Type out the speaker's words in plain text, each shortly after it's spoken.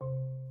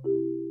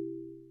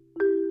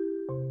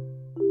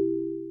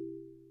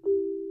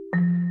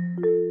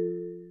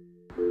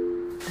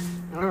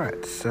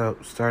So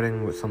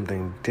starting with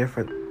something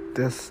different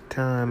this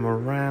time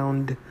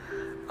around.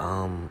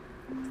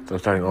 So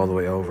starting all the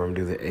way over and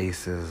do the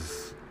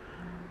aces.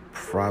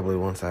 Probably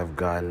once I've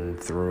gotten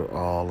through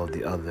all of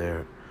the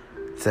other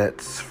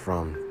sets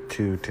from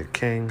 2 to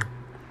king.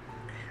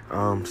 So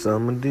I'm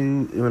gonna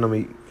do, even though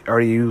I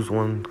already used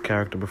one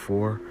character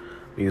before,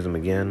 I'll use them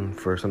again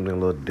for something a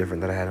little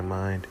different that I had in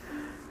mind.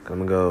 I'm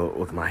gonna go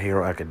with my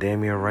Hero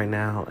Academia right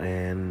now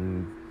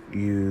and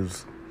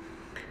use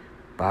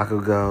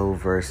Bakugo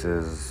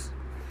versus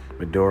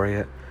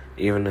Midoriya.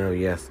 Even though,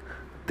 yes,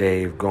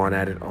 they've gone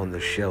at it on the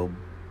show,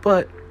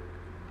 but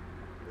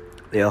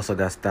they also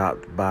got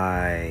stopped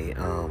by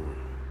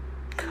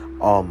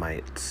All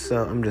Might.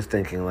 So I'm just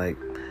thinking, like,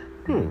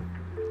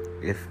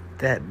 if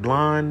that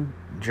blonde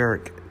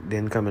jerk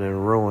didn't come in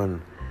and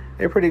ruin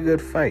a pretty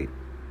good fight,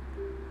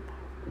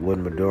 would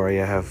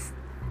Midoriya have,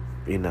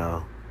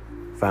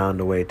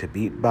 found a way to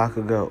beat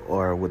Bakugo?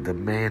 Or would the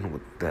man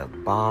with the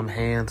bomb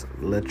hands,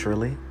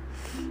 literally,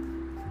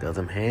 because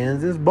them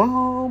hands is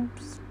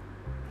bombs,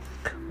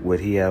 would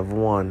he have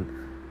won?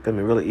 I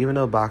mean, really, even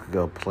though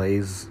Bakugo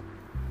plays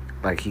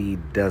like he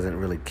doesn't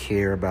really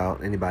care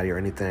about anybody or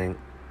anything,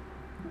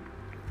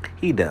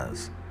 he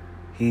does.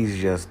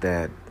 He's just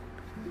that,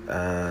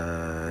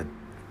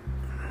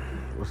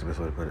 what's the best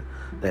way to put it?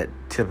 That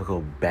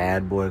typical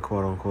bad boy,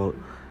 quote unquote,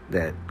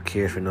 that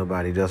cares for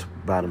nobody, just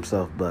about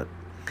himself. But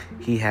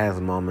he has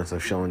moments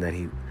of showing that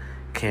he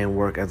can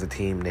work as a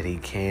team, that he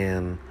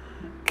can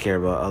care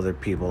about other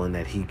people, and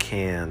that he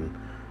can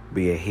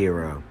be a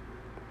hero.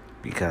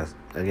 Because,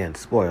 again,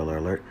 spoiler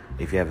alert,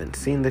 if you haven't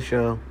seen the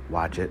show,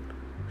 watch it.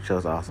 The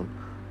show's awesome.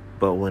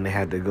 But when they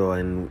had to go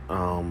and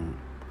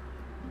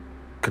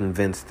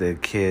convince the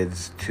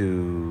kids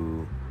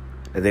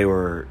that they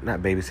were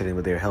not babysitting,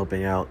 but they were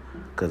helping out,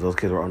 because those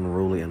kids were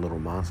unruly and little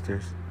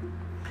monsters,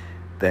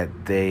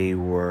 that they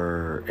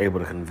were able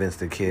to convince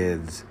the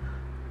kids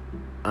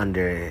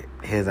under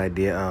his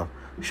idea of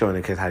showing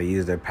the kids how to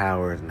use their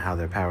powers and how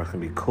their powers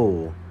can be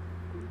cool.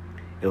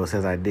 It was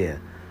his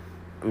idea.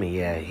 I mean,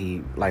 yeah,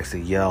 he likes to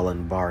yell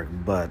and bark,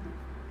 but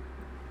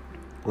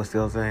what's the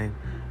old saying?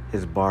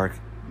 His bark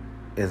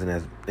isn't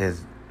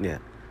his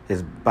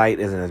bite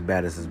isn't as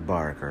bad as his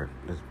bark, or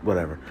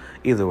whatever.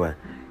 Either way,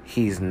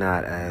 he's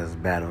not as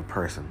bad of a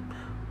person.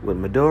 With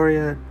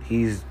Midoriya,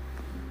 he's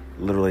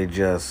literally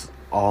just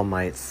All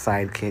Might's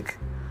sidekick,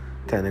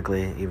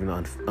 technically, even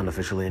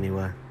unofficially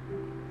anyway.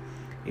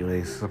 Even though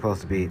he's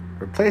supposed to be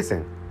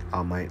replacing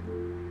All Might.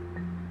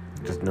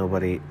 Just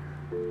nobody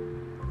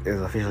is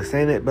officially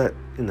saying it, but,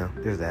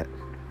 there's that.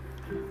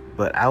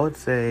 But I would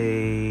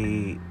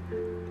say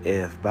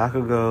if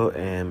Bakugo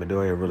and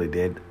Midoriya really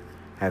did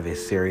have a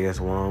serious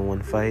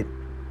one-on-one fight,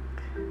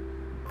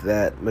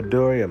 that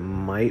Midoriya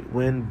might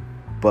win,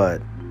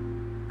 but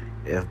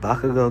if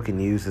Bakugo can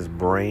use his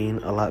brain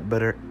a lot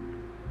better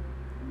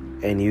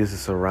and use his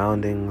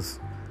surroundings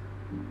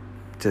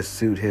to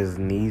suit his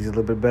needs a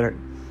little bit better,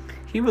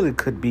 he really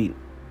could beat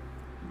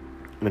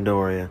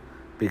Midoriya,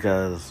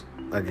 because,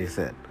 like I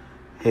said,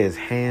 his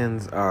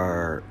hands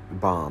are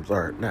bombs,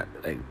 or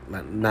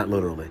not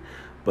literally,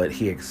 but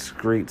he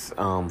excretes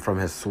from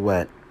his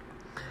sweat.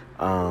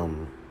 I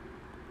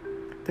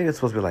think it's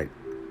supposed to be like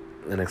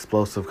an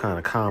explosive kind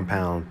of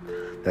compound.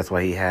 That's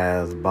why he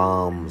has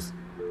bombs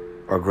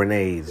or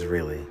grenades,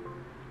 really,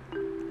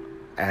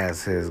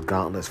 as his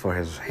gauntlets for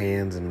his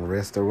hands and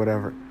wrists or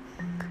whatever.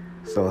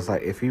 So it's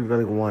like, if he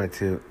really wanted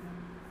to,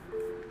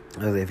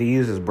 if he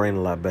used his brain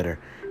a lot better,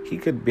 he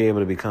could be able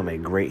to become a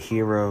great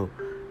hero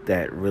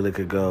that really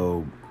could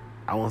go,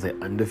 I won't say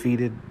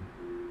undefeated,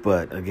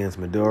 but against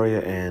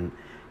Midoriya and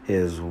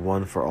his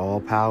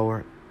one-for-all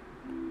power,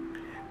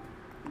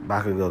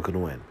 Bakugo could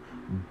win.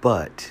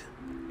 But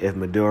if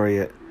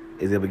Midoriya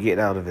is able to get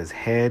out of his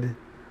head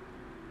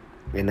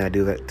and not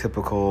do that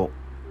typical,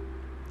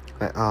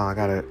 like, I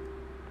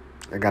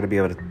gotta be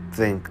able to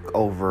think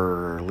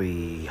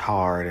overly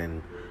hard,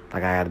 and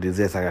like, I gotta do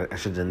this, I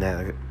should have done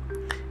that. Like,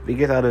 if he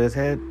gets out of his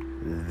head,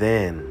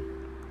 then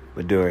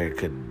Midoriya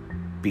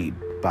could beat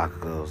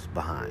Bakugo's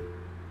behind.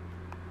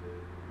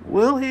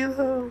 Will he,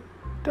 though?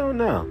 Don't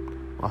know.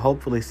 I'll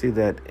hopefully see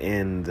that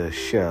in the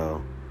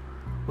show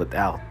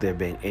without there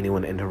being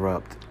anyone to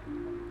interrupt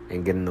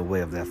and get in the way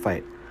of that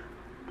fight.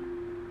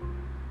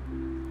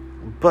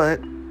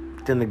 But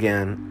then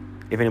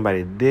again, if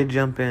anybody did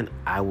jump in,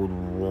 I would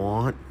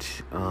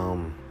want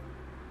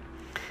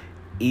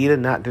Ida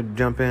not to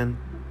jump in,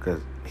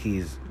 because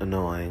he's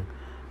annoying.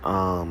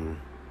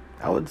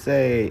 I would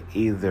say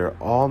either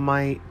All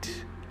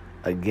Might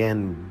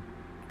again,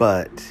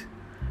 but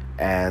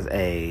as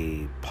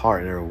a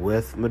partner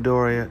with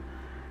Midoriya,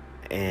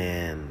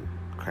 and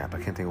crap,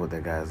 I can't think of what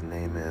that guy's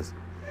name is,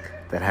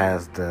 that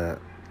has the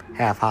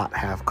half hot,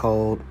 half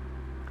cold.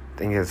 I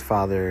think his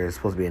father is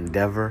supposed to be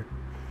Endeavor.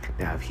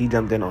 Now, if he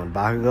jumped in on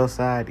Bakugo's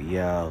side,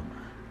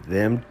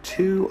 them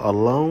two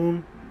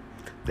alone,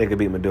 they could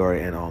beat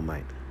Midoriya and All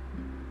Might.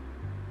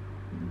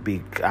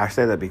 I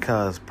say that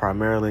because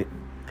primarily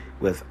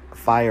with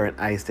fire and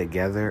ice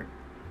together,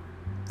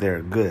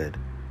 they're good.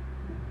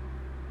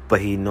 but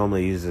he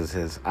normally uses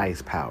his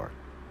ice power.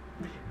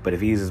 But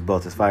if he uses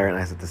both his fire and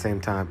ice at the same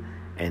time,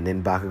 and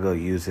then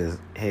Bakugo uses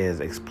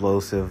his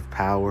explosive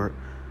power,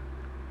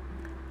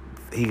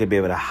 he could be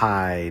able to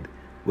hide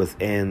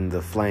within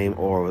the flame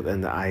or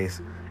within the ice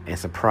and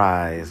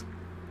surprise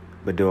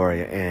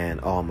Midoriya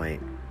and All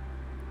Might.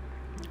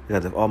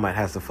 Because if All Might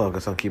has to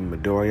focus on keeping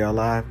Midoriya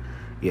alive,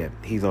 yeah,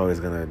 he's always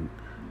going to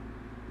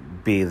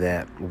be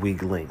that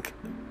weak link.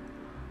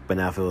 But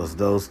now if it was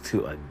those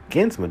two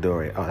against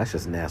Midoriya, oh, that's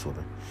just an ass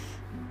whooping.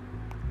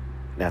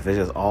 Now if it's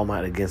just All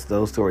Might against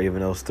those two or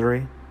even those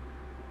three,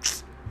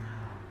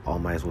 All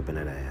Might's whooping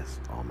that ass.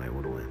 All Might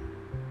would win.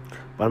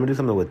 But I'm going to do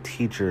something with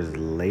teachers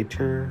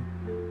later.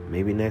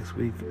 Maybe next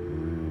week.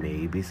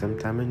 Maybe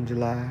sometime in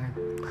July.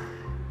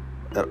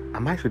 I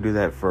might actually do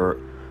that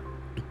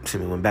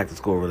when back to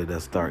school really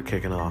does start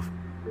kicking off.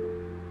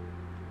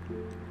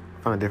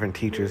 Find different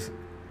teachers.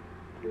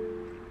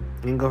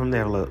 You can go from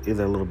there,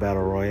 either a little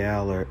battle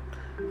royale or...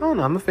 I don't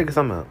know, I'm going to figure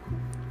something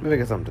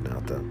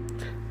out. Though.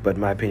 But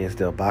in my opinion,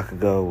 still,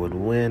 Bakugo would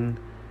win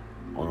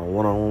on a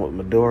one-on-one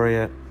with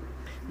Midoriya.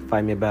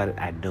 Fight me about it.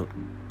 I don't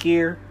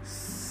care.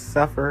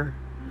 Suffer.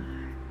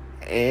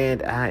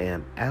 And I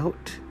am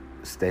out.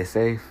 Stay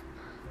safe.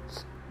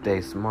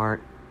 Stay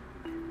smart.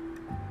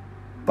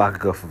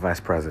 Bakugo for vice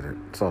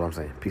president. That's all I'm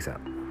saying. Peace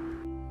out.